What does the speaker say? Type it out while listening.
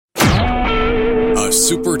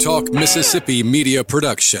SuperTalk Mississippi media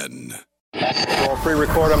production. I'll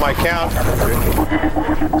pre-record on my count.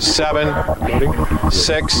 7,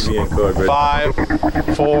 6, 5,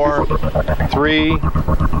 4, 3,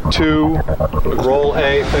 2. Roll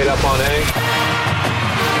A, fade up on A.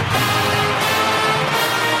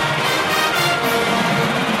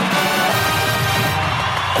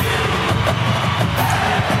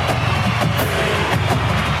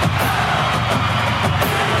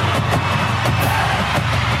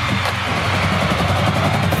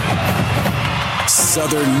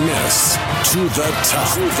 Southern Miss to the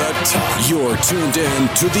top. You're tuned in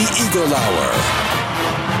to the Eagle Hour.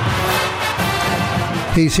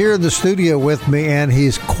 He's here in the studio with me, and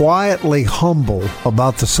he's quietly humble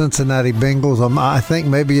about the Cincinnati Bengals. I think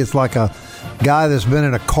maybe it's like a guy that's been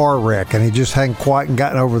in a car wreck, and he just hadn't quite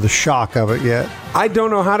gotten over the shock of it yet. I don't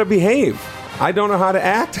know how to behave. I don't know how to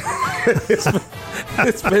act.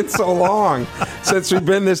 It's been so long since we've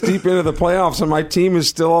been this deep into the playoffs, and my team is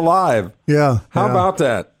still alive. Yeah. How about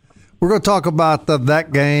that? We're going to talk about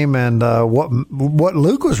that game and what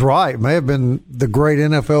Luke was right. May have been the great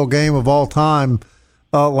NFL game of all time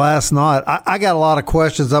last night. I got a lot of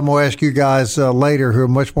questions I'm going to ask you guys later who are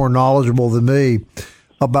much more knowledgeable than me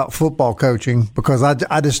about football coaching, because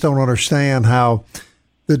I just don't understand how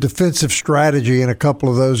the defensive strategy in a couple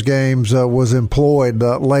of those games was employed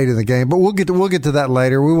late in the game. But we'll get to that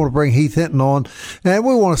later. We want to bring Heath Hinton on, and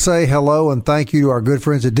we want to say hello and thank you to our good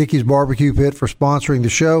friends at Dickey's Barbecue Pit for sponsoring the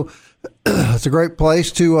show. It's a great place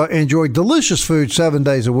to enjoy delicious food 7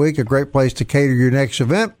 days a week, a great place to cater your next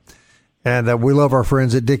event. And we love our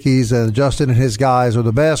friends at Dickey's, and Justin and his guys are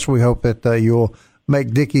the best. We hope that you'll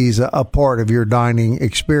make Dickey's a part of your dining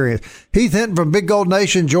experience. Heath Hinton from Big Gold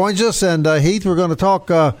Nation joins us, and Heath, we're going to talk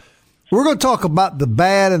about the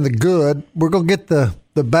bad and the good. We're going to get the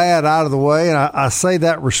bad out of the way, and I say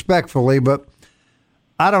that respectfully, but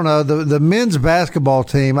I don't know, the men's basketball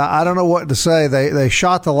team, I don't know what to say. They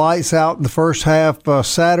shot the lights out in the first half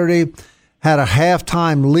Saturday, had a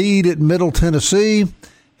halftime lead at Middle Tennessee,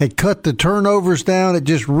 had cut the turnovers down. It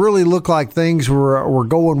just really looked like things were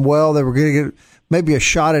going well. They were going to get maybe a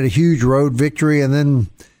shot at a huge road victory, and then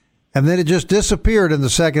it just disappeared in the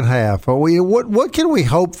second half. What can we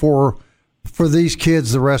hope for these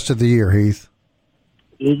kids the rest of the year, Heath?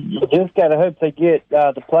 You just got to hope they get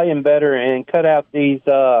to playing better and cut out these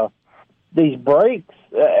breaks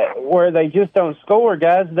where they just don't score,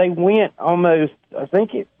 guys. They went almost, I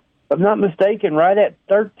think, if I'm not mistaken, right at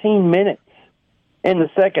 13 minutes in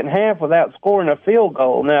the second half without scoring a field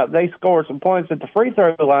goal. Now, they scored some points at the free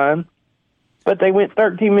throw line, but they went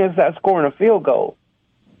 13 minutes without scoring a field goal.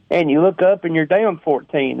 And you look up and you're down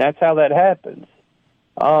 14. That's how that happens.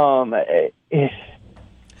 It's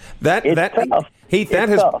tough. Heath, that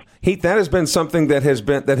has been something that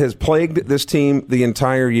has plagued this team the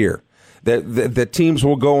entire year. That teams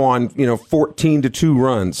will go on, 14-2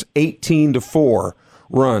 runs, 18-4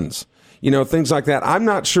 runs, things like that. I'm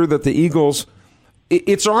not sure that the Eagles.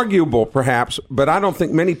 It's arguable, perhaps, but I don't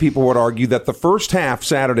think many people would argue that the first half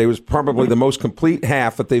Saturday was probably the most complete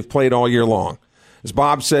half that they've played all year long. As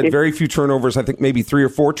Bob said, very few turnovers, I think maybe 3 or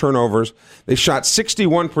 4 turnovers. They shot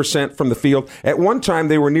 61% from the field. At one time,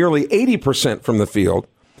 they were nearly 80% from the field.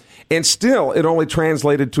 And still, it only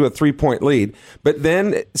translated to a 3-point lead. But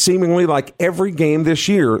then, seemingly like every game this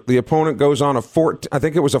year, the opponent goes on I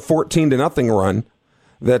think it was a 14-0 run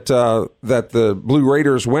that the Blue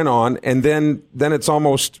Raiders went on, and then it's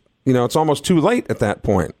almost too late at that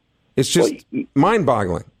point. It's just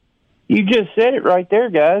mind-boggling. You just said it right there,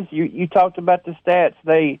 guys. You talked about the stats.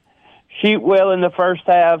 They shoot well in the first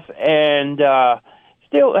half and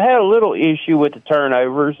still had a little issue with the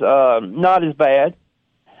turnovers. Not as bad,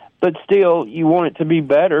 but still you want it to be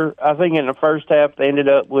better. I think in the first half they ended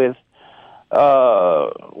up with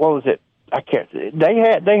what was it? They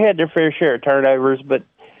had their fair share of turnovers, but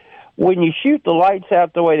when you shoot the lights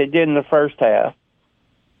out the way they did in the first half,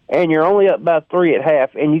 and you're only up by 3 at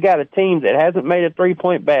half, and you got a team that hasn't made a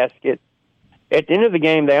 3-point basket, at the end of the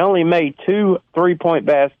game, they only made 2 3-point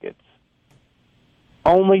baskets.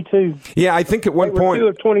 Only 2. Yeah, I think at one point 2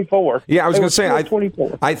 of 24. Yeah, I was going to say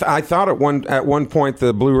I thought at one point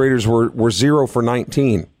the Blue Raiders were 0 for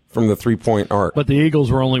 19 from the 3-point arc. But the Eagles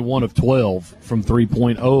were only 1 of 12 from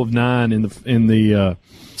 3-point, 0 of 9 in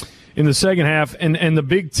the second half. And the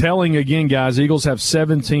big telling again, guys, Eagles have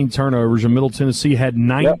 17 turnovers, and Middle Tennessee had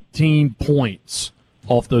 19 points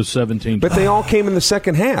off those 17. But they all came in the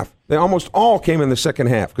second half. They almost all came in the second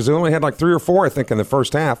half because they only had like 3 or 4, I think, in the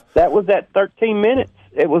first half. That was at 13 minutes.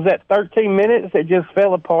 It was at 13 minutes that just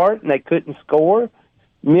fell apart, and they couldn't score,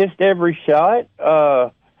 missed every shot.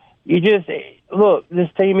 look, this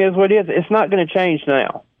team is what it is. It's not going to change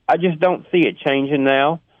now. I just don't see it changing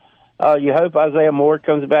now. You hope Isaiah Moore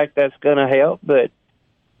comes back. That's going to help. But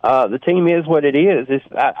the team is what it is.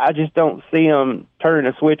 I just don't see them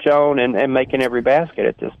turning a switch on and making every basket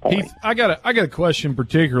at this point. Heath, I got a question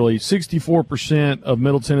particularly. 64% of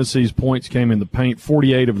Middle Tennessee's points came in the paint,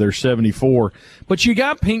 48 of their 74. But you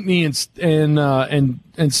got Pinckney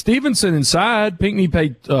and Stevenson inside. Pinckney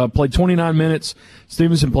played 29 minutes.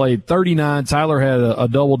 Stevenson played 39. Tyler had a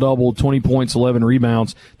double-double, 20 points, 11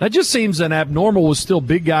 rebounds. That just seems an abnormal with still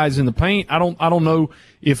big guys in the paint. I don't know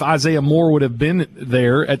if Isaiah Moore would have been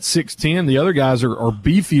there at 6'10". The other guys are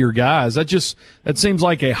beefier guys. That seems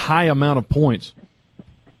like a high amount of points.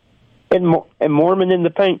 And Mormon in the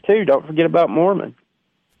paint, too. Don't forget about Mormon.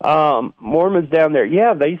 Mormon's down there.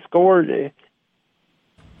 Yeah, they scored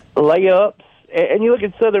layups. And you look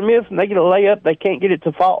at Southern Miss, and they get a layup, they can't get it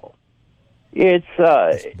to fall. It's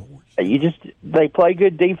they play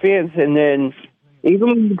good defense, and then even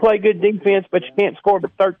when you play good defense, but you can't score for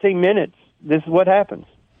 13 minutes, this is what happens.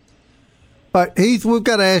 Heath, we've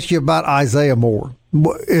got to ask you about Isaiah Moore.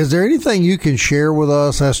 Is there anything you can share with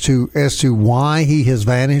us as to why he has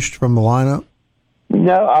vanished from the lineup?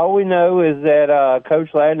 No, all we know is that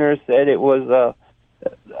Coach Ladner said it was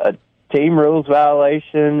a team rules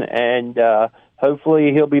violation, and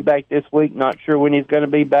hopefully he'll be back this week. Not sure when he's going to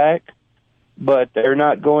be back, but they're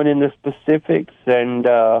not going into specifics. And,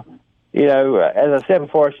 as I said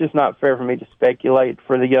before, it's just not fair for me to speculate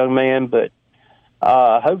for the young man, but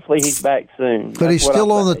hopefully he's back soon. But he's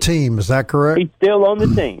still on the team, is that correct? He's still on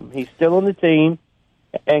the team. He's still on the team.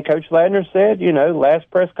 And Coach Ladner said,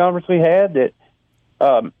 last press conference we had that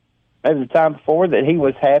maybe the time before that he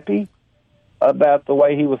was happy about the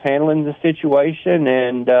way he was handling the situation.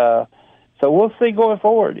 And so we'll see going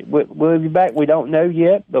forward. Will he be back? We don't know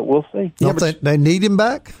yet, but we'll see. They need him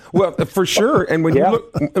back? Well, for sure. And when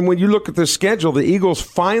you look at the schedule, the Eagles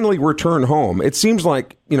finally return home. It seems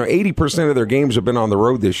like 80% of their games have been on the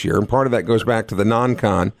road this year, and part of that goes back to the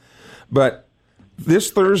non-con. But this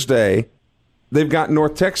Thursday, they've got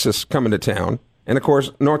North Texas coming to town, and of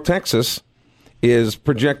course, North Texas is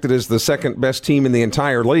projected as the second best team in the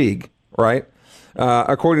entire league, right?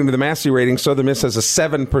 According to the Massey rating, Southern Miss has a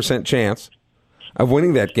 7% chance of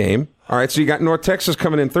winning that game. All right, so you got North Texas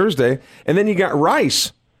coming in Thursday, and then you got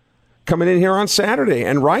Rice coming in here on Saturday.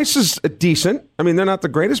 And Rice is decent. I mean, they're not the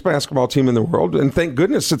greatest basketball team in the world, and thank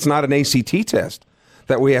goodness it's not an ACT test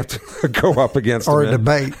that we have to go up against. Or a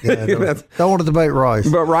debate. Yeah, don't want to debate Rice.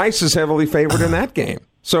 But Rice is heavily favored in that game.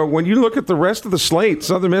 So when you look at the rest of the slate,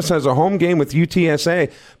 Southern Miss has a home game with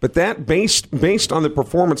UTSA, but that based on the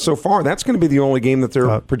performance so far, that's going to be the only game that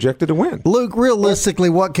they're projected to win. Luke,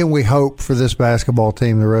 realistically, what can we hope for this basketball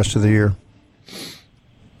team the rest of the year?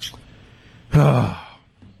 To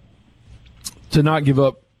not give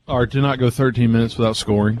up or to not go 13 minutes without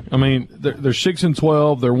scoring. I mean, they're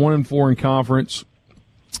 6-12, they're 1-4 in conference.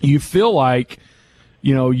 You feel like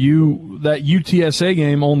that UTSA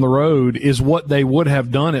game on the road is what they would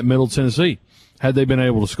have done at Middle Tennessee had they been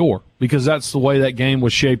able to score, because that's the way that game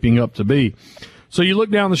was shaping up to be. So you look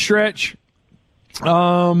down the stretch,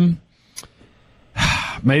 maybe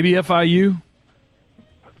FIU,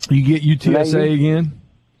 you get UTSA again.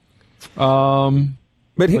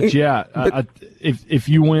 If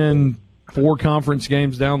you win 4 conference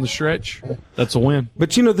games down the stretch, that's a win. But,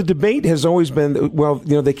 the debate has always been,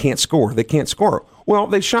 they can't score. They can't score. Well,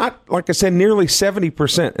 they shot, like I said, nearly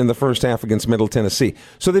 70% in the first half against Middle Tennessee.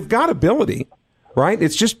 So they've got ability, right?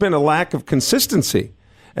 It's just been a lack of consistency.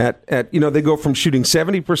 They go from shooting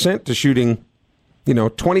 70% to shooting,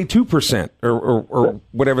 22% or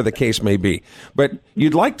whatever the case may be. But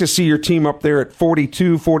you'd like to see your team up there at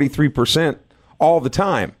 42, 43% all the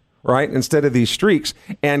time, right, instead of these streaks.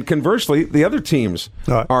 And conversely, the other teams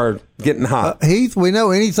are getting hot. Heath, we know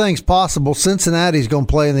anything's possible. Cincinnati's going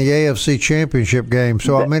to play in the AFC Championship game.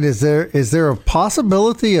 So, I mean, is there a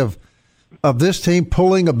possibility of this team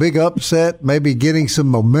pulling a big upset, maybe getting some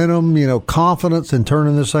momentum, confidence and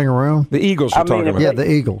turning this thing around? The Eagles are talking about. Yeah, the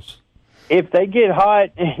Eagles. If they get hot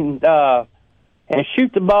and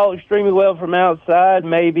shoot the ball extremely well from outside,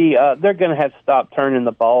 maybe they're going to have to stop turning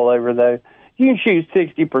the ball over, though. You can shoot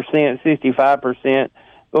 60%, 65%,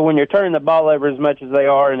 but when you're turning the ball over as much as they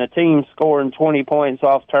are and a team scoring 20 points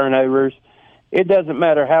off turnovers, it doesn't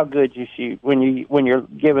matter how good you shoot when you're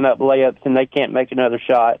giving up layups and they can't make another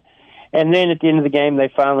shot. And then at the end of the game, they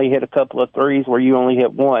finally hit a couple of threes where you only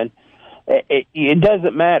hit one. It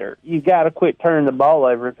doesn't matter. You got to quit turning the ball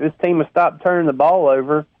over. If this team has stopped turning the ball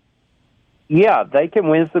over, yeah, they can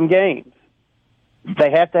win some games.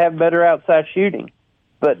 They have to have better outside shooting.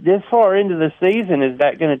 But this far into the season, is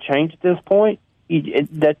that going to change at this point?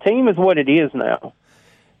 The team is what it is now.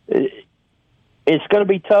 It's going to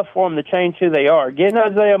be tough for them to change who they are. Getting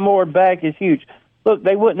Isaiah Moore back is huge. Look,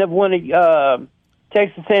 they wouldn't have won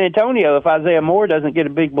Texas San Antonio if Isaiah Moore doesn't get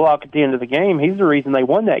a big block at the end of the game. He's the reason they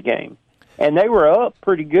won that game. And they were up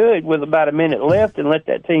pretty good with about a minute left and let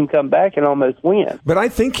that team come back and almost win. But I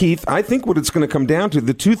think, Heath, what it's going to come down to,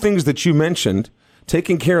 the two things that you mentioned,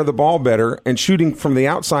 taking care of the ball better and shooting from the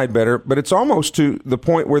outside better, but it's almost to the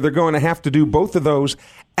point where they're going to have to do both of those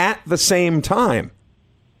at the same time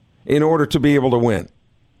in order to be able to win.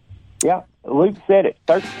 Yeah, Luke said it.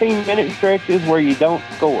 13-minute stretches where you don't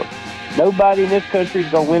score. Nobody in this country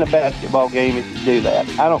is going to win a basketball game if you do that.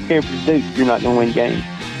 I don't care if you're Duke, you're not going to win games.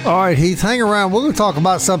 All right, Heath, hang around. We're going to talk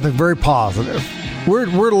about something very positive.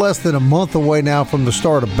 We're less than a month away now from the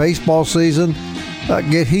start of baseball season.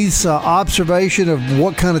 Get Heath's observation of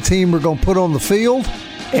what kind of team we're going to put on the field.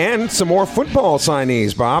 And some more football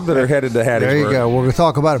signees, Bob, that are headed to Hattiesburg. There you go. We're going to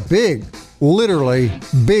talk about a big, literally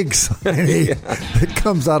big signing that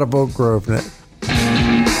comes out of Oak Grove next.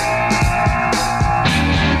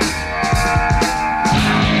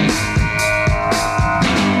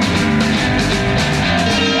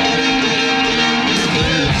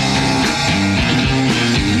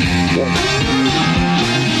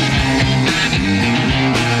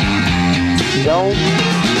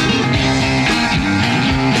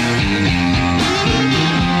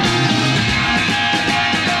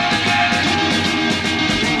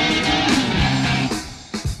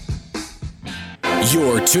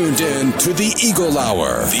 You're tuned in to the Eagle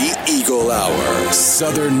Hour. The Eagle Hour.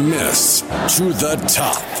 Southern Miss to the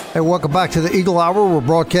top. Hey, welcome back to the Eagle Hour. We're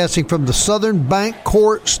broadcasting from the Southern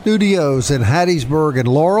Bancorp Studios in Hattiesburg and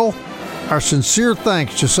Laurel. Our sincere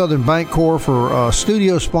thanks to Southern Bancorp for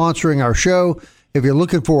studio sponsoring our show. If you're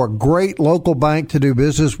looking for a great local bank to do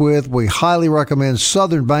business with, we highly recommend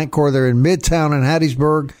Southern Bancorp. They're in Midtown in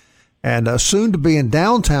Hattiesburg and soon to be in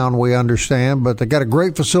downtown, we understand. But they got a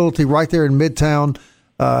great facility right there in Midtown,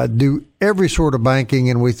 do every sort of banking,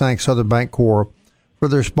 and we thank Southern Bancorp for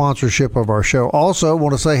their sponsorship of our show. Also,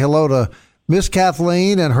 want to say hello to Miss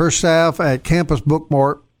Kathleen and her staff at Campus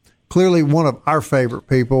Bookmart. Clearly one of our favorite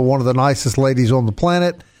people, one of the nicest ladies on the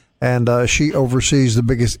planet, and she oversees the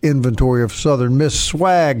biggest inventory of Southern Miss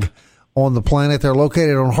swag on the planet. They're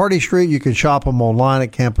located on Hardy Street. You can shop them online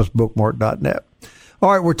at campusbookmart.net.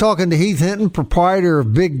 All right, we're talking to Heath Hinton, proprietor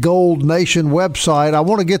of Big Gold Nation website. I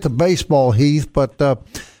want to get to baseball, Heath, but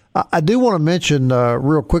I do want to mention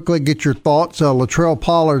real quickly, get your thoughts. Latrell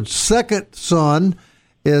Pollard's second son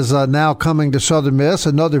is now coming to Southern Miss,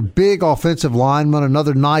 another big offensive lineman,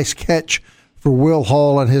 another nice catch for Will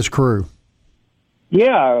Hall and his crew.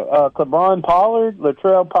 Yeah, Clebron Pollard,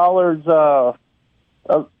 Latrell Pollard's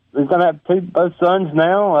he's going to have both sons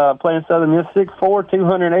now, playing Southern Miss, 6'4",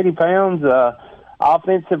 280 pounds,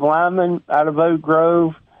 offensive lineman out of Oak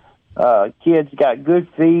Grove. Kid's got good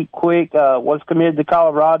feet, quick, was committed to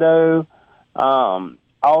Colorado,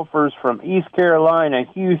 offers from East Carolina,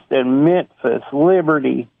 Houston, Memphis,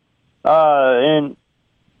 Liberty, and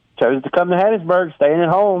chose to come to Hattiesburg, staying at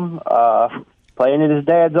home, playing at his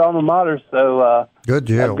dad's alma mater. So good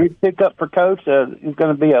deal. A good pickup for Coach. He's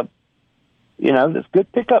going to be this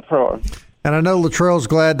good pickup for him. And I know Latrell's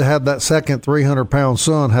glad to have that second 300-pound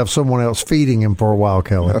son have someone else feeding him for a while,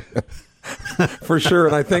 Kelly. For sure.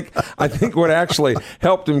 And I think what actually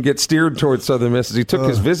helped him get steered towards Southern Miss is he took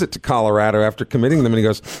his visit to Colorado after committing them, and he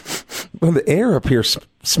goes, well, the air up here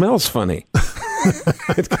smells funny.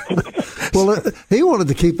 Well, he wanted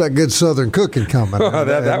to keep that good Southern cooking coming. That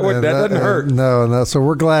doesn't hurt. No. So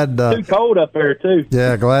we're glad. Too cold up there, too.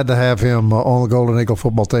 Yeah, glad to have him on the Golden Eagle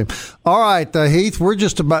football team. All right, Heath, we're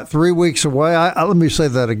just about 3 weeks away. Let me say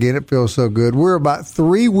that again. It feels so good. We're about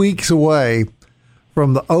 3 weeks away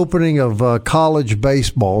from the opening of college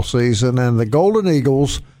baseball season, and the Golden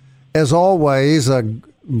Eagles, as always,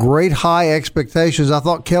 great high expectations. I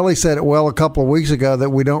thought Kelly said it well a couple of weeks ago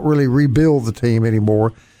that we don't really rebuild the team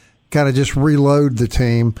anymore, kind of just reload the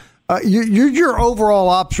team. Your overall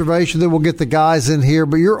observation, then we'll get the guys in here,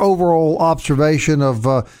 but your overall observation of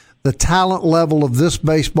the talent level of this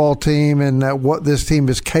baseball team and what this team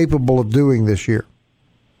is capable of doing this year.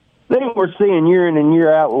 I think we're seeing year in and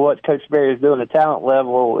year out what Coach Berry is doing. The talent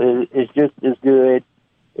level is just as good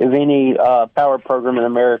as any power program in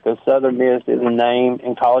America. Southern Miss is a name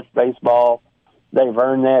in college baseball. They've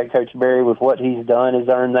earned that. Coach Berry, with what he's done, has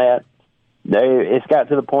earned that. It's got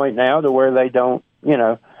to the point now to where they don't,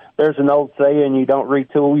 there's an old saying, you don't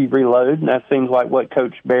retool, you reload, and that seems like what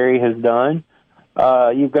Coach Berry has done.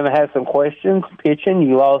 You're going to have some questions pitching.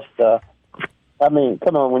 You lost, come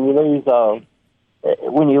on, when you lose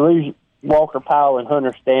when you lose Walker Powell and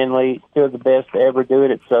Hunter Stanley, still the best to ever do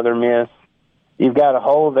it at Southern Miss. You've got a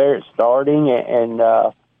hole there at starting,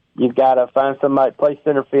 and you've got to find somebody to play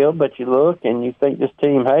center field, but you look and you think this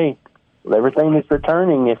team, hey, with everything that's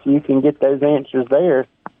returning, if you can get those answers there,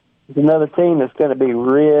 it's another team that's going to be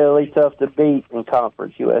really tough to beat in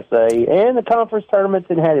Conference USA and the conference tournaments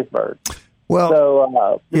in Hattiesburg. Well,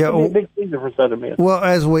 so it's going to be a big season for Southern Miss. Well,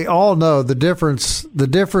 as we all know, the difference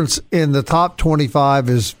in the top 25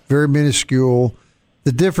 is very minuscule.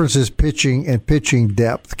 The difference is pitching and pitching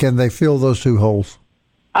depth. Can they fill those two holes?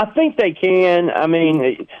 I think they can. I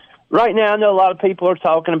mean, right now I know a lot of people are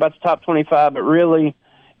talking about the top 25, but really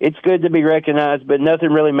it's good to be recognized, but nothing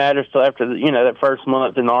really matters till after that first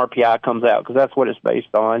month and the RPI comes out, because that's what it's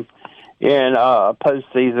based on in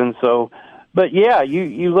postseason. So, but yeah,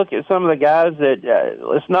 you look at some of the guys that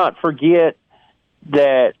let's not forget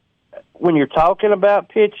that when you're talking about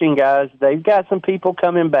pitching guys, they've got some people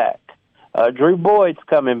coming back. Drew Boyd's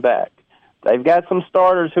coming back. They've got some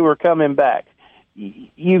starters who are coming back.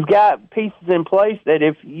 You've got pieces in place that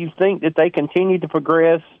if you think that they continue to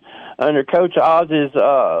progress under Coach Oz's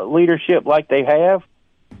leadership like they have,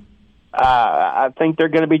 I think they're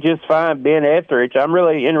going to be just fine. Ben Etheridge, I'm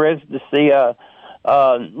really interested to see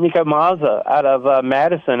Nico Mazza out of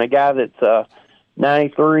Madison, a guy that's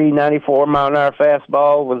 93, 94 mile-an-hour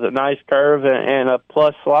fastball with a nice curve and a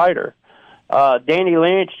plus slider. Danny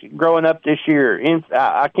Lynch growing up this year.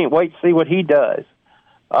 I can't wait to see what he does.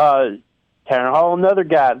 Tanner Hall, another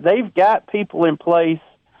guy. They've got people in place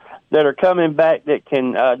that are coming back that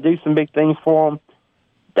can do some big things for them.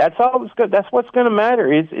 That's all. That's what's going to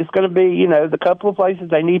matter. It's going to be, the couple of places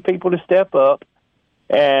they need people to step up,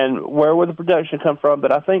 and where will the production come from?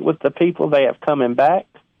 But I think with the people they have coming back,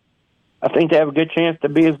 I think they have a good chance to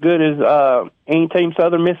be as good as any team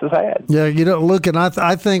Southern Miss has had. Yeah, look, and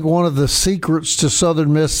I think one of the secrets to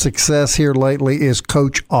Southern Miss success here lately is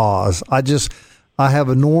Coach Oz. I have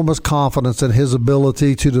enormous confidence in his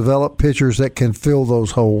ability to develop pitchers that can fill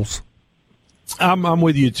those holes. I'm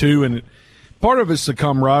with you too, and part of it's the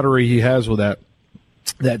camaraderie he has with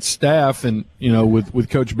that staff, and with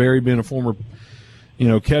Coach Berry being a former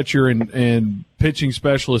catcher and pitching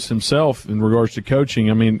specialist himself in regards to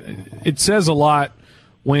coaching. I mean, it says a lot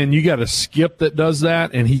when you got a Skip that does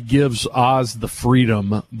that, and he gives Oz the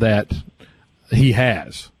freedom that he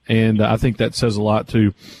has. And I think that says a lot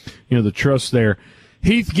to, the trust there.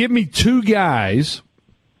 Heath, give me two guys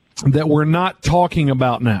that we're not talking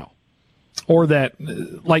about now, or that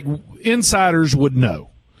like insiders would know,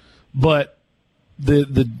 but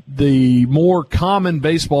the more common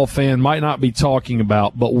baseball fan might not be talking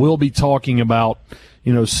about, but will be talking about,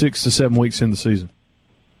 6 to 7 weeks in the season.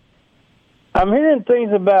 I'm hearing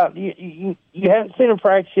things about you haven't seen them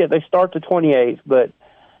practice yet. They start the 28th, but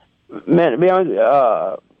man, to be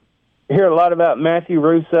honest, hear a lot about Matthew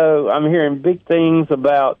Russo. I'm hearing big things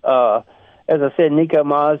about, as I said, Nico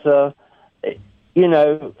Mazza.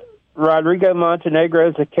 Rodrigo Montenegro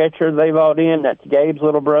is a catcher they brought in. That's Gabe's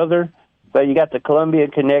little brother. So you got the Columbia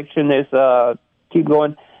connection. There's keep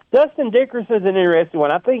going. Dustin Dickerson's an interesting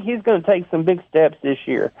one. I think he's going to take some big steps this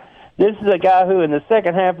year. This is a guy who, in the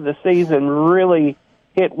second half of the season, really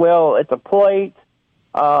hit well at the plate.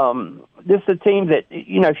 This is a team that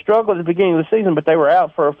struggled at the beginning of the season, but they were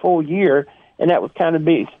out for a full year, and that was kind of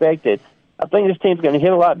be expected. I think this team's going to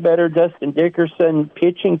hit a lot better. Dustin Dickerson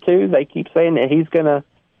pitching too. They keep saying that he's going to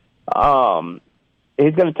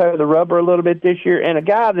toe the rubber a little bit this year. And a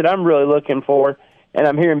guy that I'm really looking for, and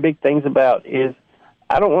I'm hearing big things about, is,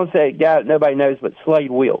 I don't want to say a guy that nobody knows, but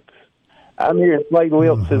Slade Wilkes. I'm hearing Slade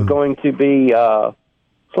Wilkes is going to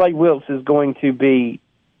be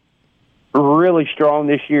really strong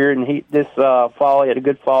this year, and this fall he had a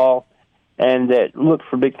good fall, and that look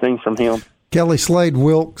for big things from him. Kelly, Slade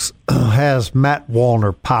Wilkes has Matt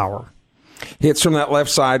Wallner power. Hits from that left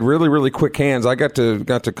side, really, really quick hands. I got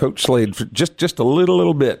to coach Slade for just a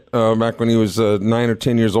little bit back when he was 9 or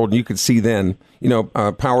 10 years old, and you could see then,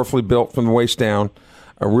 powerfully built from the waist down,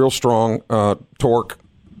 a real strong torque,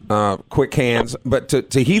 quick hands. But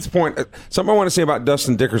to Heath's point, something I want to say about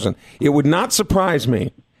Dustin Dickerson, it would not surprise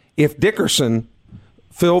me if Dickerson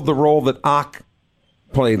filled the role that Ock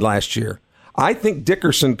played last year. I think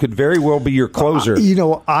Dickerson could very well be your closer.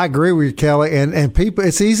 I agree with you, Kelly. And people,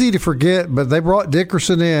 it's easy to forget, but they brought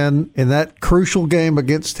Dickerson in that crucial game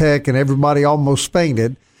against Tech, and everybody almost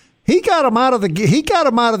fainted. He got him out of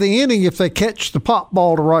the inning if they catch the pop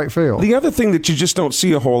ball to right field. The other thing that you just don't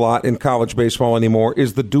see a whole lot in college baseball anymore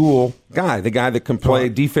is the dual guy, the guy that can play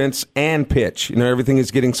defense and pitch. Everything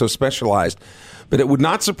is getting so specialized. But it would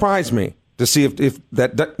not surprise me to see if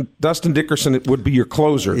Dustin Dickerson would be your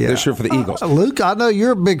closer this year for the Eagles. Luke, I know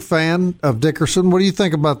you're a big fan of Dickerson. What do you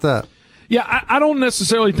think about that? Yeah, I don't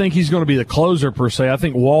necessarily think he's going to be the closer per se. I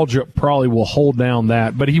think Waldrop probably will hold down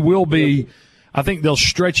that, but he will be. I think they'll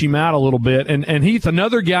stretch him out a little bit. And Heath,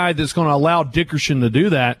 another guy that's going to allow Dickerson to do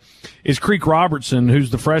that is Creek Robertson, who's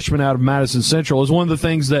the freshman out of Madison Central. Is one of the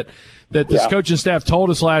things that this coaching staff told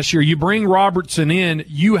us last year. You bring Robertson in,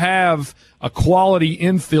 you have a quality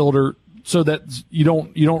infielder, so that you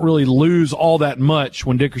don't really lose all that much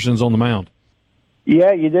when Dickerson's on the mound.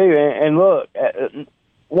 Yeah, you do. And look,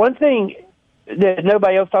 one thing that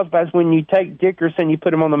nobody else talks about is when you take Dickerson, you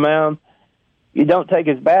put him on the mound, you don't take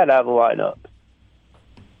his bat out of the lineup.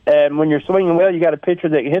 And when you're swinging well, you got a pitcher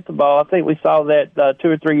that can hit the ball. I think we saw that 2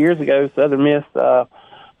 or 3 years ago. Southern Miss,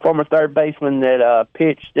 former third baseman that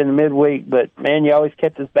pitched in the midweek, but man, you always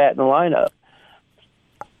kept his bat in the lineup.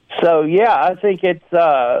 So yeah, I think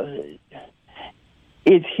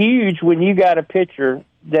it's huge when you got a pitcher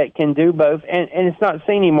that can do both, and it's not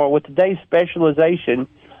seen anymore with today's specialization.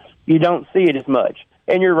 You don't see it as much.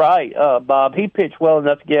 And you're right, Bob. He pitched well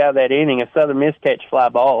enough to get out of that inning. A Southern Miss catch fly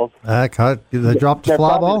balls. They dropped the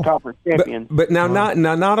fly ball. The conference champions. But now,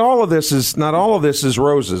 not all of this is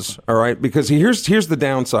roses. All right, because here's the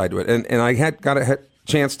downside to it. And I got a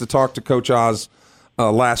chance to talk to Coach Oz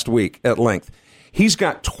last week at length. He's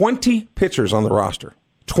got 20 pitchers on the roster.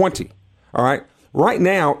 20. All right. Right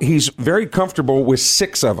now, he's very comfortable with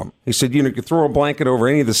 6 of them. He said, you could throw a blanket over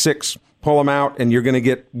any of the 6, pull them out, and you're going to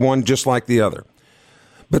get one just like the other.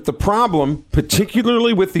 But the problem,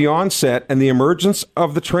 particularly with the onset and the emergence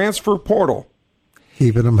of the transfer portal,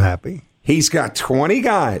 keeping them happy. He's got 20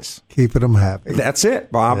 guys. Keeping them happy. That's it,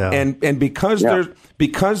 Bob. Yeah. And because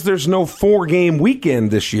there's no 4-game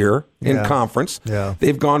weekend this year in conference,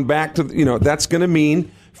 they've gone back to, that's going to mean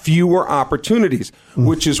fewer opportunities,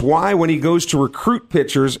 which is why when he goes to recruit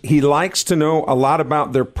pitchers, he likes to know a lot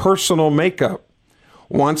about their personal makeup.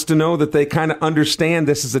 Wants to know that they kind of understand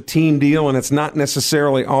this is a team deal and it's not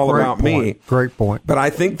necessarily all about me. Great point. But I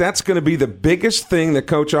think that's going to be the biggest thing that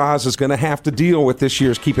Coach Oz is going to have to deal with this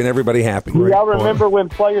year, is keeping everybody happy. Y'all remember when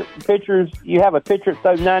pitchers, you have a pitcher that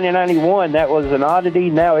throws 90-91, that was an oddity.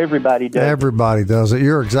 Now everybody does. Everybody does it.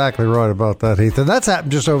 You're exactly right about that, Heath. And that's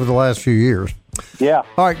happened just over the last few years. Yeah.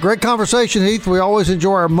 All right, great conversation, Heath. We always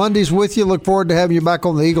enjoy our Mondays with you. Look forward to having you back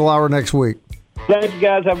on the Eagle Hour next week. Thank you,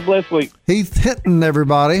 guys. Have a blessed week. Heath Hinton,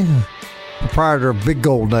 everybody, proprietor of Big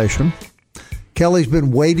Gold Nation. Kelly's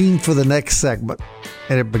been waiting for the next segment,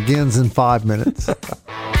 and it begins in 5 minutes.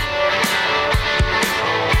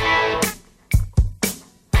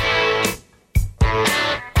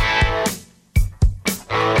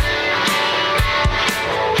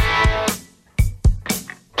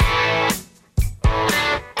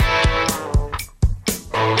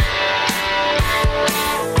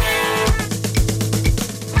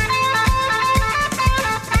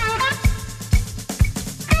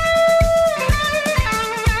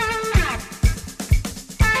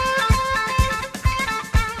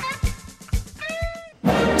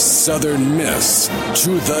 Southern Miss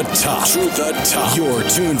to the top. To the top. You're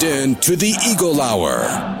tuned in to the Eagle Hour.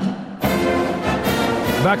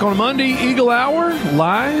 Back on Monday, Eagle Hour,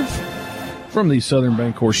 live from the Southern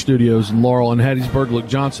Bancorp Studios in Laurel and Hattiesburg. Luke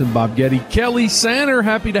Johnson, Bob Getty, Kelly Sander.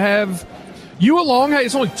 Happy to have you along. Hey,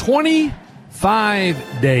 it's only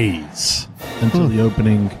 25 days until the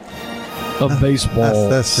opening of baseball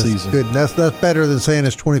that's season. Good. That's better than saying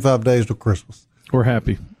it's 25 days till Christmas. We're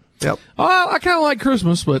happy. Yep. I kind of like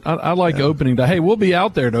Christmas, but I like opening day. Hey, we'll be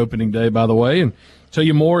out there at opening day, by the way, and tell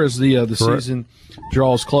you more as the season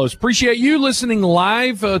draws close. Appreciate you listening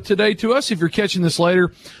live today to us. If you're catching this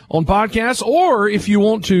later on podcast, or if you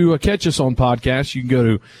want to catch us on podcast, you can go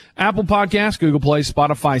to Apple Podcasts, Google Play,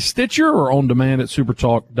 Spotify, Stitcher, or on demand at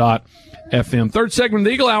supertalk.fm. Third segment of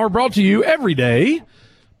the Eagle Hour brought to you every day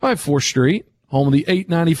by 4th Street, home of the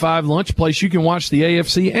 $8.95 lunch place. You can watch the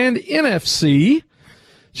AFC and NFC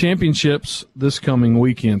championships this coming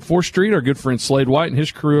weekend. 4th Street, our good friend Slade White and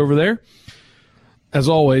his crew over there. As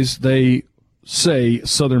always, they say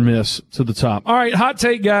Southern Miss to the top. All right, hot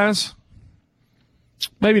take, guys.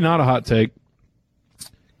 Maybe not a hot take.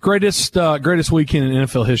 Greatest weekend in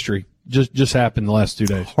NFL history just happened the last 2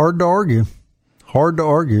 days. Hard to argue.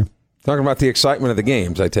 Talking about the excitement of the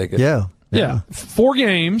games, I take it. Yeah. 4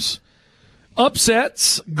 games.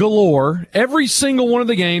 Upsets galore. Every single one of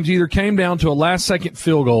the games either came down to a last-second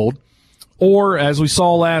field goal or, as we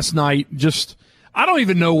saw last night, I don't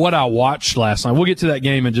even know what I watched last night. We'll get to that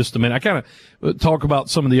game in just a minute. I kind of talk about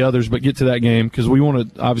some of the others, but get to that game because we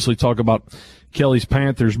want to obviously talk about Kelly's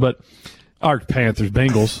Panthers. But Our Panthers,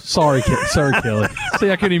 Bengals. Sorry, Kelly. See,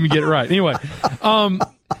 I couldn't even get it right. Anyway,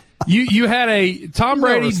 you had a Tom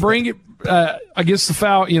Brady bring it against the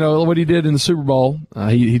foul. You know what he did in the Super Bowl.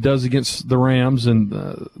 He does against the Rams, and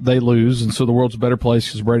they lose, and so the world's a better place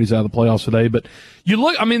because Brady's out of the playoffs today. But you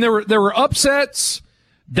look. I mean, there were upsets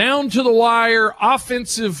down to the wire,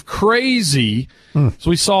 offensive crazy. So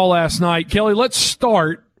we saw last night. Kelly, let's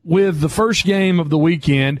start with the first game of the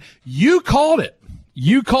weekend. You called it.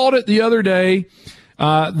 You called it the other day.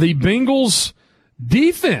 The Bengals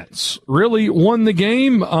defense really won the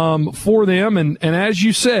game for them. And as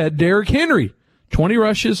you said, Derrick Henry, 20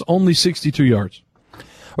 rushes, only 62 yards.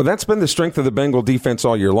 Well, that's been the strength of the Bengal defense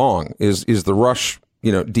all year long is the rush,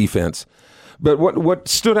 defense. But what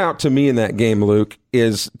stood out to me in that game, Luke,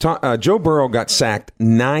 is Joe Burrow got sacked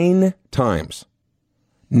 9 times.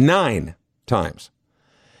 9 times.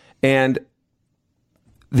 And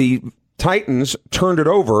the Titans turned it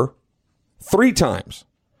over 3 times.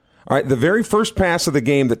 All right, the very first pass of the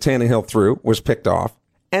game that Tannehill threw was picked off,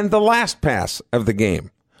 and the last pass of the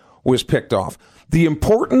game was picked off. The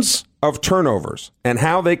importance of turnovers and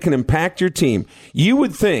how they can impact your team. You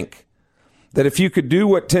would think that if you could do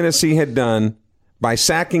what Tennessee had done by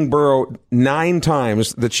sacking Burrow 9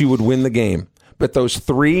 times, that you would win the game. But those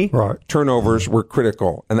 3 turnovers were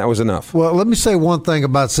critical, and that was enough. Well, let me say one thing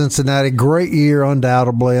about Cincinnati. Great year,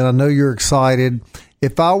 undoubtedly, and I know you're excited.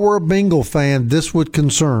 If I were a Bengal fan, this would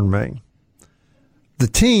concern me. The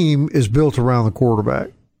team is built around the quarterback.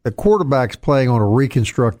 The quarterback's playing on a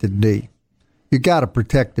reconstructed D. You got to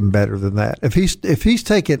protect him better than that. If he's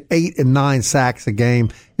taking 8 and 9 sacks a game,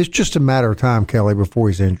 it's just a matter of time, Kelly, before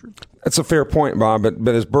he's injured. That's a fair point, Bob.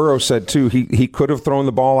 But as Burrow said too, he could have thrown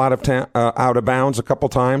the ball out of bounds a couple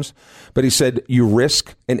times. But he said you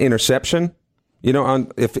risk an interception.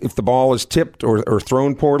 If the ball is tipped or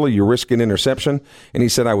thrown poorly, you risk an interception. And he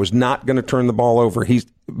said I was not going to turn the ball over.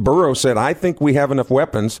 Burrow said I think we have enough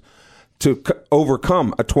weapons to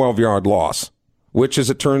overcome a 12-yard loss, which, as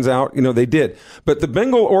it turns out, they did. But the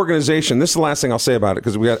Bengal organization. This is the last thing I'll say about it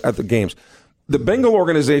because we got at the games. The Bengal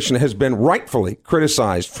organization has been rightfully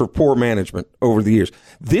criticized for poor management over the years.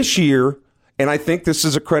 This year, and I think this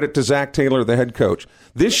is a credit to Zach Taylor, the head coach,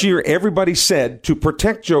 this year everybody said to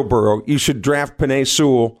protect Joe Burrow, you should draft Penei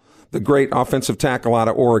Sewell, the great offensive tackle out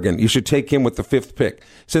of Oregon. You should take him with the 5th pick.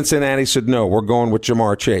 Cincinnati said, no, we're going with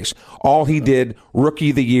Jamar Chase. All he did,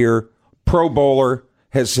 rookie of the year, Pro Bowler,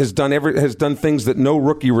 has done things that no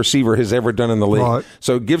rookie receiver has ever done in the league. Right.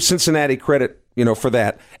 So give Cincinnati credit, for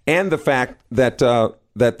that, and the fact that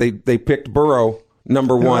they picked Burrow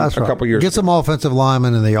number 1 a couple years ago. Get some offensive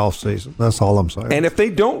linemen in the offseason. That's all I'm saying. And if they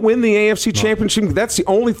don't win the AFC Championship, that's the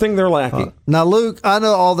only thing they're lacking. Now, Luke, I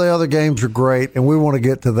know all the other games are great, and we want to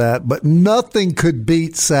get to that, but nothing could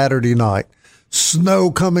beat Saturday night. Snow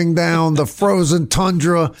coming down, the frozen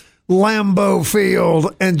tundra, Lambeau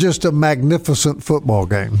Field, and just a magnificent football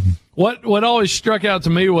game. What always struck out to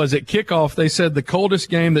me was at kickoff, they said the coldest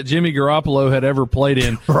game that Jimmy Garoppolo had ever played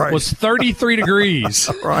in was 33 degrees.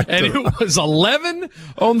 And it was 11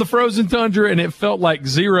 on the frozen tundra, and it felt like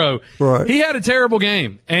 0. Right. He had a terrible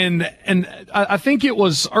game. And I think it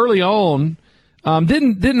was early on.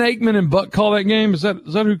 Didn't Aikman and Buck call that game? Is that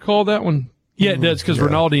who called that one? Yeah, it does, because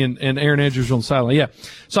Rinaldi and Aaron Andrews on the sideline. Yeah.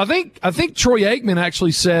 So I think Troy Aikman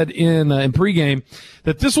actually said in pregame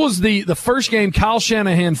that this was the first game Kyle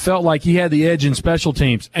Shanahan felt like he had the edge in special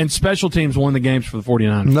teams, and special teams won the games for the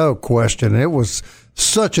 49ers. No question. It was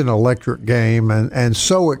such an electric game and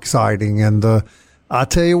so exciting. And I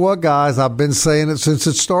tell you what, guys, I've been saying it since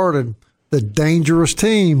it started. The dangerous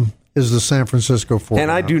team is the San Francisco 49ers. And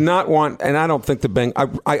I do not want, and I don't think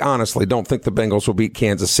I honestly don't think the Bengals will beat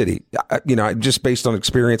Kansas City. Just based on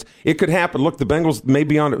experience, it could happen. Look, the Bengals may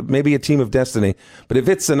be a team of destiny, but if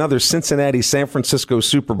it's another Cincinnati, San Francisco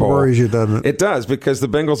Super Bowl, worries you, doesn't it? It does, because the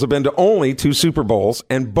Bengals have been to only 2 Super Bowls,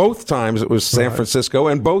 and both times it was San Francisco,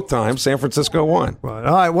 and both times San Francisco won. Right.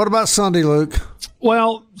 All right. What about Sunday, Luke?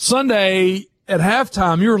 Well, Sunday at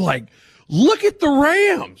halftime, you were like, look at the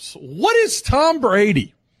Rams. What is Tom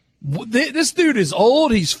Brady? This dude is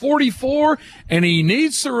old. He's 44, and he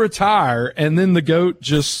needs to retire. And then the GOAT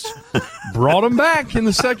just brought him back in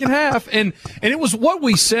the second half. And it was what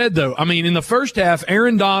we said, though. I mean, in the first half,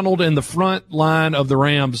 Aaron Donald and the front line of the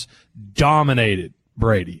Rams dominated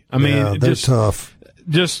Brady. I mean, they're tough.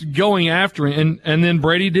 Just going after him. And then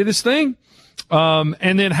Brady did his thing.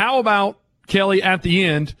 And then how about Kelly at the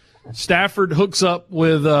end? Stafford hooks up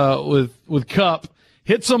with Kupp.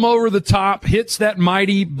 Hits them over the top, hits that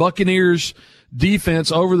mighty Buccaneers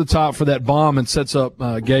defense over the top for that bomb, and sets up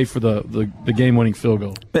Gay for the game-winning field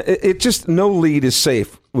goal. It just, no lead is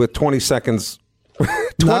safe with 20 seconds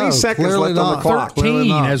 20 seconds left on the clock.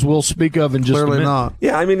 13, as we'll speak of in just a minute. Not.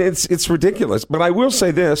 Yeah, I mean, it's ridiculous. But I will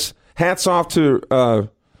say this. Hats off to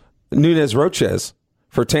Nunez Roches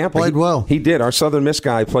for Tampa. Played well. He did. Our Southern Miss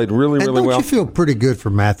guy played really well. Don't you feel pretty good for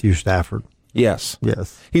Matthew Stafford? Yes.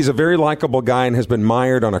 Yes. He's a very likable guy and has been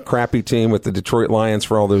mired on a crappy team with the Detroit Lions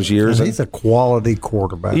for all those years. And he's a quality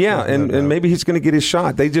quarterback. Yeah, and maybe he's going to get his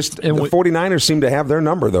shot. The 49ers seem to have their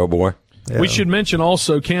number, though, boy. Yeah. We should mention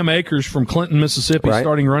also Cam Akers from Clinton, Mississippi,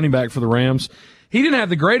 starting running back for the Rams. He didn't have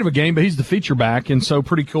the great of a game, but he's the feature back, and so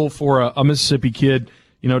pretty cool for a Mississippi kid,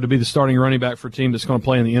 to be the starting running back for a team that's going to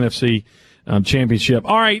play in the NFC championship.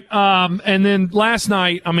 All right, and then last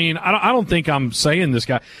night, I mean, I don't think I'm saying this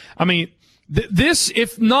guy. I mean, this,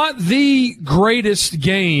 if not the greatest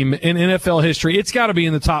game in NFL history, it's got to be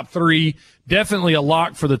in the top 3, definitely a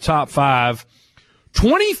lock for the top 5.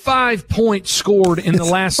 25 points scored in the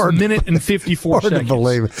last minute and 54 seconds. Hard to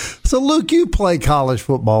believe it. So, Luke, you play college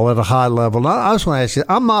football at a high level. Now, I just want to ask you,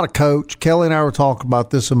 I'm not a coach. Kelly and I were talking about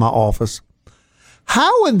this in my office.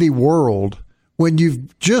 How in the world, when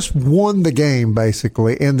you've just won the game,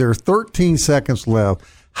 basically, and there are 13 seconds left,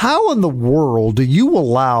 how in the world do you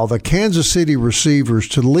allow the Kansas City receivers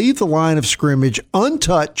to leave the line of scrimmage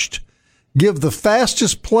untouched, give the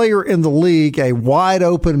fastest player in the league a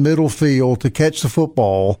wide-open middle field to catch the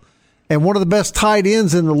football, and one of the best tight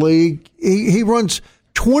ends in the league, he runs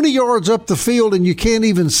 20 yards up the field, and you can't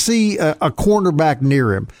even see a cornerback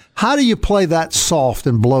near him? How do you play that soft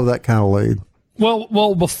and blow that kind of lead?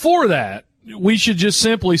 Well, before that, we should just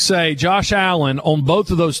simply say Josh Allen on both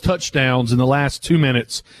of those touchdowns in the last 2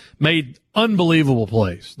 minutes made unbelievable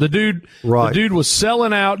plays. The dude was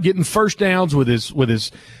selling out, getting first downs with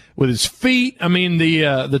his feet. I mean,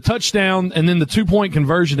 the touchdown and then the 2-point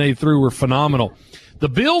conversion they threw were phenomenal. The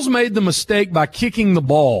Bills made the mistake by kicking the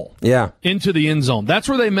ball into the end zone. That's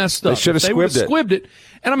where they messed up. They should have squibbed it.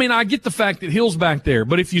 And, I mean, I get the fact that Hill's back there.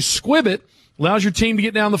 But if you squib it, allows your team to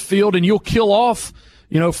get down the field, and you'll kill off,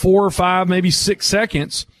 4 or 5, maybe 6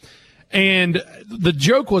 seconds. And the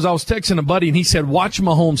joke was I was texting a buddy, and he said, watch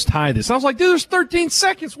Mahomes tie this. I was like, dude, there's 13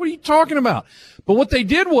 seconds. What are you talking about? But what they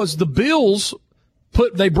did was the Bills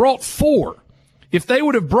they brought 4. If they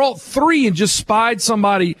would have brought 3 and just spied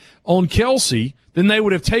somebody on Kelsey, then they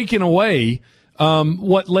would have taken away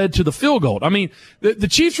what led to the field goal. I mean, the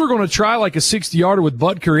Chiefs were going to try like a 60-yarder with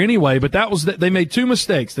Butker anyway, but they made 2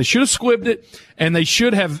 mistakes. They should have squibbed it, and they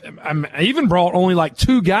should have even brought only like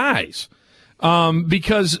 2 guys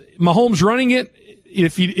because Mahomes running it.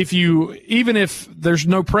 If there's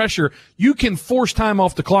no pressure, you can force time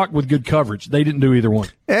off the clock with good coverage. They didn't do either one.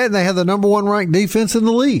 And they had the number 1 ranked defense in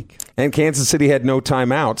the league. And Kansas City had no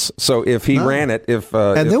timeouts, so if he ran it,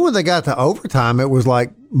 then when they got to overtime, it was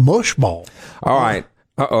like mush ball. All right.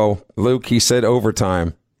 Luke, he said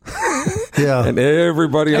overtime. Yeah. And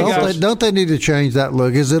everybody else. Don't they need to change that,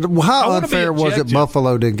 Luke? How unfair was it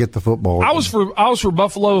Buffalo didn't get the football? I was for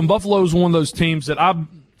Buffalo, and Buffalo is one of those teams that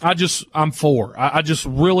I'm for. I just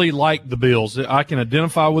really like the Bills. I can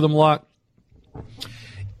identify with them a lot.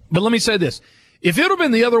 But let me say this. If it would have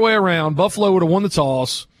been the other way around, Buffalo would have won the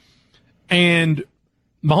toss, and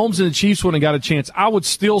Mahomes and the Chiefs wouldn't have got a chance, I would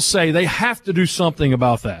still say they have to do something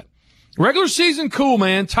about that. Regular season, cool,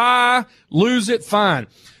 man. Tie, lose it, fine.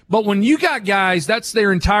 But when you got guys, that's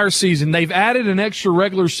their entire season. They've added an extra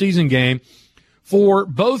regular season game for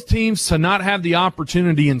both teams to not have the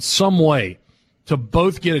opportunity in some way to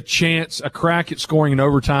both get a chance, a crack at scoring in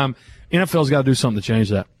overtime. NFL's got to do something to change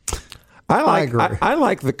that. I agree. I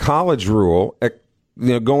like the college rule,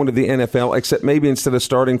 going to the NFL, except maybe instead of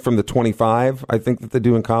starting from the 25, I think that they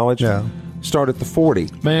do in college, start at the 40.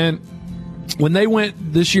 Man, when they went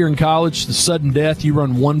this year in college, the sudden death, you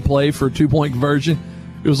run 1 play for a 2-point conversion.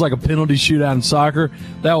 It was like a penalty shootout in soccer.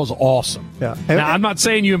 That was awesome. Yeah. Now, I'm not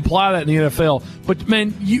saying you imply that in the NFL, but,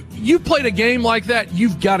 man, you played a game like that,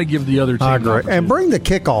 you've got to give the other team. I agree. And bring the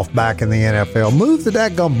kickoff back in the NFL. Move the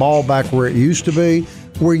dadgum ball back where it used to be,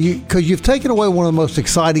 because you've taken away one of the most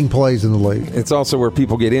exciting plays in the league. It's also where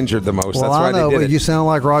people get injured the most. Well, that's why I know, they did but it. You sound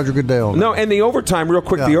like Roger Goodell. No, and the overtime, real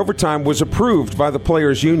quick, the overtime was approved by the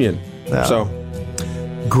Players Union. Yeah. So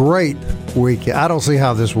great weekend. I don't see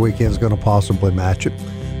how this weekend is going to possibly match it.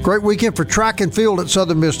 Great weekend for track and field at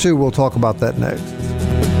Southern Miss, too. We'll talk about that next.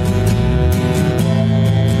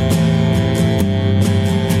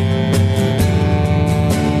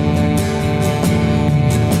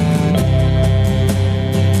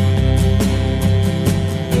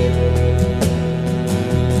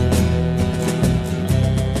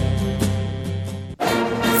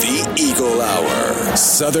 The Eagle Hour.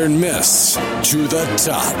 Southern Miss to the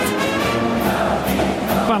top.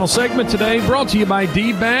 Final segment today brought to you by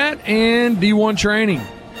DBAT and D1 Training.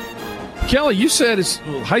 Kelly, you said it's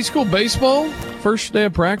high school baseball, first day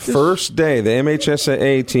of practice? First day. The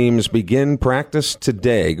MHSAA teams begin practice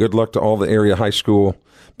today. Good luck to all the area high school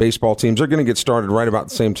baseball teams. They're going to get started right about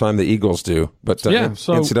the same time the Eagles do, but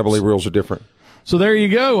NCAA rules are different. So there you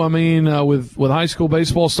go. I mean, with high school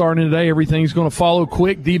baseball starting today, everything's going to follow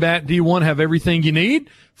quick. DBAT, D1 have everything you need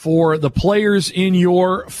for the players in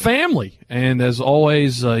your family. And as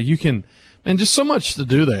always, you can, and just so much to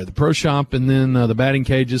do there. The pro shop and then the batting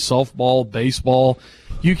cages, softball, baseball.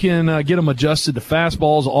 You can get them adjusted to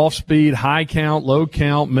fastballs, off speed, high count, low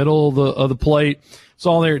count, middle of the plate. It's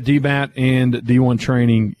all there at DBAT and D1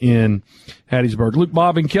 Training in Hattiesburg. Luke,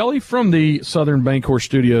 Bob, and Kelly from the Southern Bancorp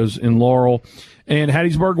Studios in Laurel. And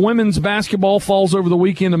Hattiesburg women's basketball falls over the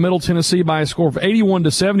weekend to Middle Tennessee by a score of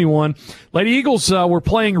 81-71. Lady Eagles were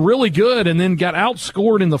playing really good and then got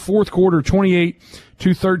outscored in the fourth quarter,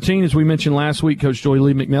 28-13. As we mentioned last week, Coach Joy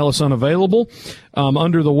Lee McNellis unavailable,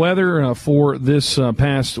 under the weather for this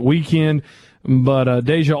past weekend. But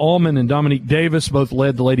Deja Allman and Dominique Davis both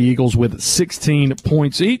led the Lady Eagles with 16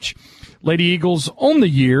 points each. Lady Eagles on the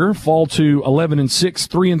year fall to 11-6,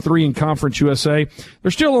 3-3 in Conference USA.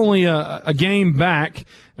 They're still only a game back.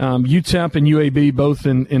 UTEP and UAB both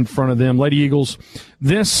in front of them. Lady Eagles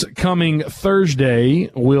this coming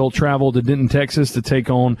Thursday will travel to Denton, Texas to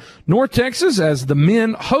take on North Texas as the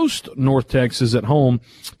men host North Texas at home,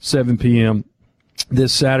 7 p.m.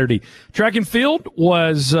 this Saturday. Track and field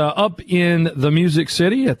was up in the Music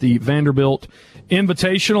City at the Vanderbilt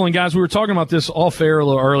Invitational. And, guys, we were talking about this off air a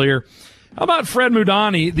little earlier. How about Fred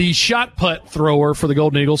Mudani, the shot put thrower for the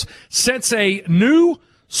Golden Eagles, sets a new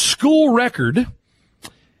school record.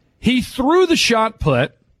 He threw the shot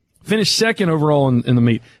put, finished second overall in the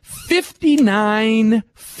meet, 59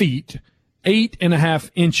 feet,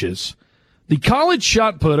 8.5 inches. The college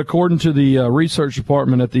shot put, according to the research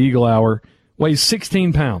department at the Eagle Hour, weighs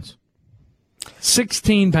 16 pounds.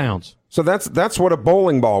 16 pounds. So that's what a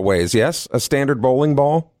bowling ball weighs, yes? A standard bowling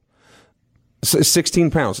ball?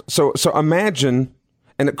 16 pounds. So imagine,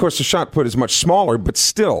 and of course the shot put is much smaller, but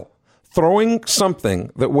still, throwing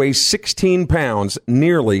something that weighs 16 pounds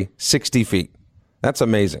nearly 60 feet. That's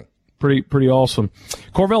amazing. Pretty awesome.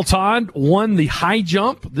 Corvell Todd won the high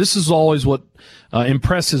jump. This is always what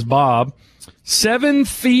impresses Bob. 7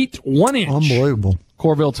 feet 1 inch. Unbelievable.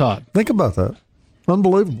 Corvell Todd. Think about that.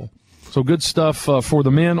 Unbelievable. So good stuff for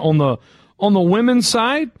the men. On the women's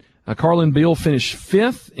side, Carlin Beal finished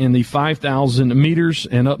fifth in the 5,000 meters.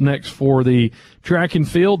 And up next for the track and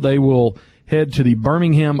field, they will head to the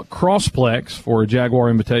Birmingham Crossplex for a Jaguar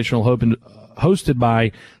Invitational hosted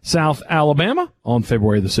by South Alabama on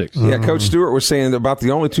February the 6th. Yeah, Coach Stewart was saying about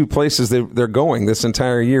the only two places they're going this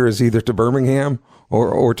entire year is either to Birmingham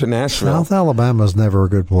or to Nashville. South Alabama's never a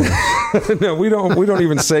good place. No, we don't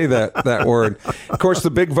even say that word. Of course, the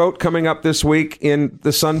big vote coming up this week in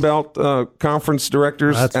the Sun Belt Conference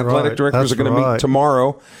directors, athletic directors are going to meet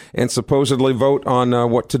tomorrow and supposedly vote on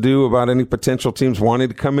what to do about any potential teams wanting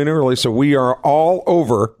to come in early. So we are all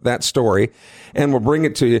over that story, and we'll bring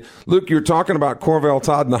it to you. Luke, you're talking about Corvell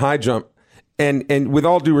Todd and the high jump. And with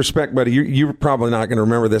all due respect, buddy, you're probably not going to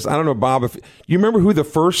remember this. I don't know, Bob, if you remember who the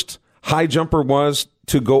first high jumper was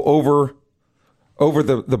to go over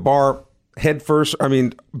the bar head first,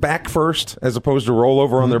 back first, as opposed to roll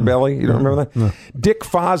over on their belly. You don't remember that? No. Dick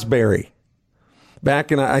Fosbury.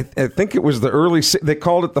 Back in, I think it was the early, they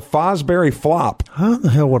called it the Fosbury flop. How the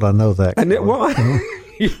hell would I know that?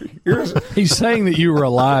 He's saying that you were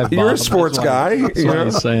alive, Bob. You're a sports guy. That's why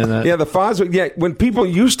he's saying that. Yeah, the Fosbury. Yeah, when people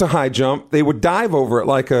used to high jump, they would dive over it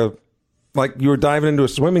like you were diving into a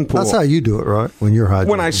swimming pool. That's how you do it, right? When you're high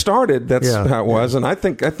jumping. When I started, that's how it was, and I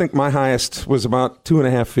think my highest was about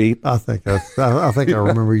 2.5 feet. I think I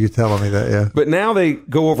remember you telling me that. Yeah. But now they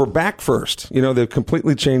go over back first. They've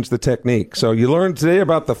completely changed the technique. So you learned today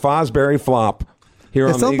about the Fosbury flop here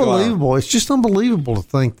on the Eagle Hour. It's unbelievable. It's just unbelievable to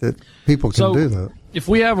think that people can do that. If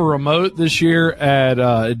we have a remote this year at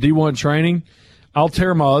D1 Training, I'll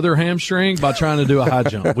tear my other hamstring by trying to do a high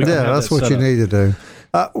jump. That's what you need to do.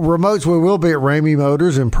 Remotes, we will be at Ramey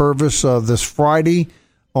Motors in Purvis this Friday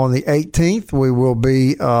on the 18th. We will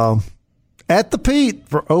be at the Pete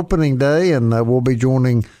for opening day, and we'll be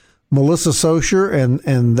joining Melissa Socher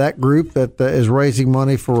and that group that is raising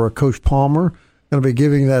money for Coach Palmer. Going to be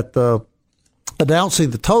giving that,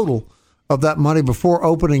 announcing the total of that money before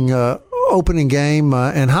opening game.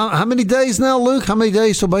 And how many days now, Luke? How many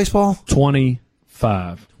days till baseball? 25.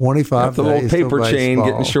 5. 25 the days. little paper chain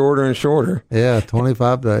baseball. getting shorter and shorter. Yeah,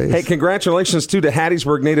 25 days. Hey, congratulations to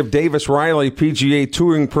Hattiesburg native Davis Riley, PGA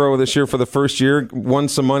Touring Pro this year for the first year. Won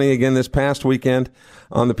some money again this past weekend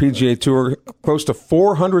on the PGA Tour. Close to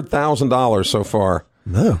 $400,000 so far.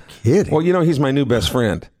 No kidding. Well, he's my new best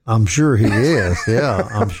friend. I'm sure he is. Yeah,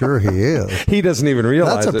 I'm sure he is. He doesn't even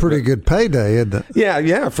realize That's a pretty good payday, isn't it?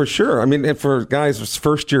 Yeah, for sure. I mean, and for guys'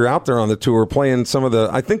 first year out there on the tour, playing some of the,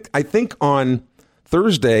 I think on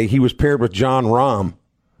Thursday he was paired with John Rahm,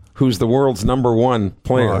 who's the world's #1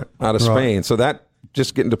 player out of Spain. Right. So that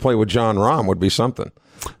just getting to play with John Rahm would be something.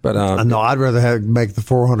 But no, I'd rather make the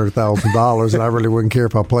 $400,000, and I really wouldn't care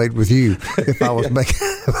if I played with you if I was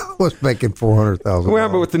making $400,000. Well,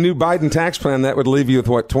 but with the new Biden tax plan, that would leave you with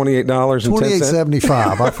what, $28.10?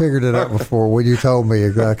 $28.75. I figured it out before when you told me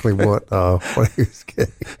exactly what he was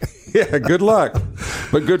getting. Yeah, good luck.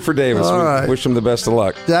 But good for Davis. All right. Wish him the best of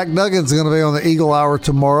luck. Jack Duggan's going to be on the Eagle Hour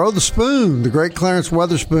tomorrow. The Spoon, the great Clarence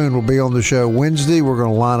Weatherspoon, will be on the show Wednesday. We're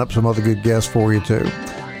going to line up some other good guests for you, too.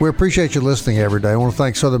 We appreciate you listening every day. I want to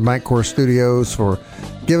thank Southern Bancorp Studios for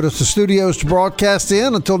giving us the studios to broadcast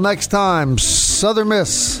in. Until next time, Southern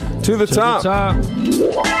Miss. To the top. Time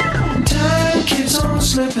keeps on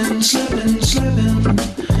slipping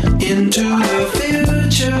into the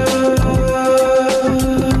future.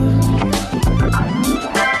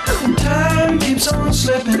 Time keeps on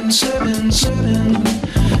slipping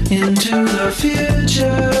into the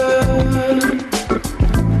future.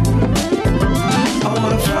 I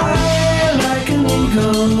wanna fly like an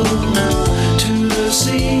eagle to the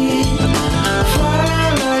sea.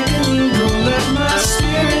 Fly like an eagle, let my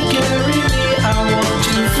spirit carry me. I want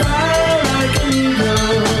to fly like an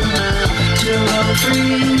eagle till I'm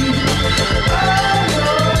free. I go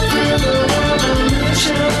through the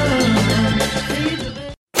revolution.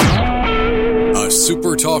 A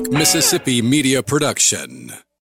SuperTalk Mississippi media production.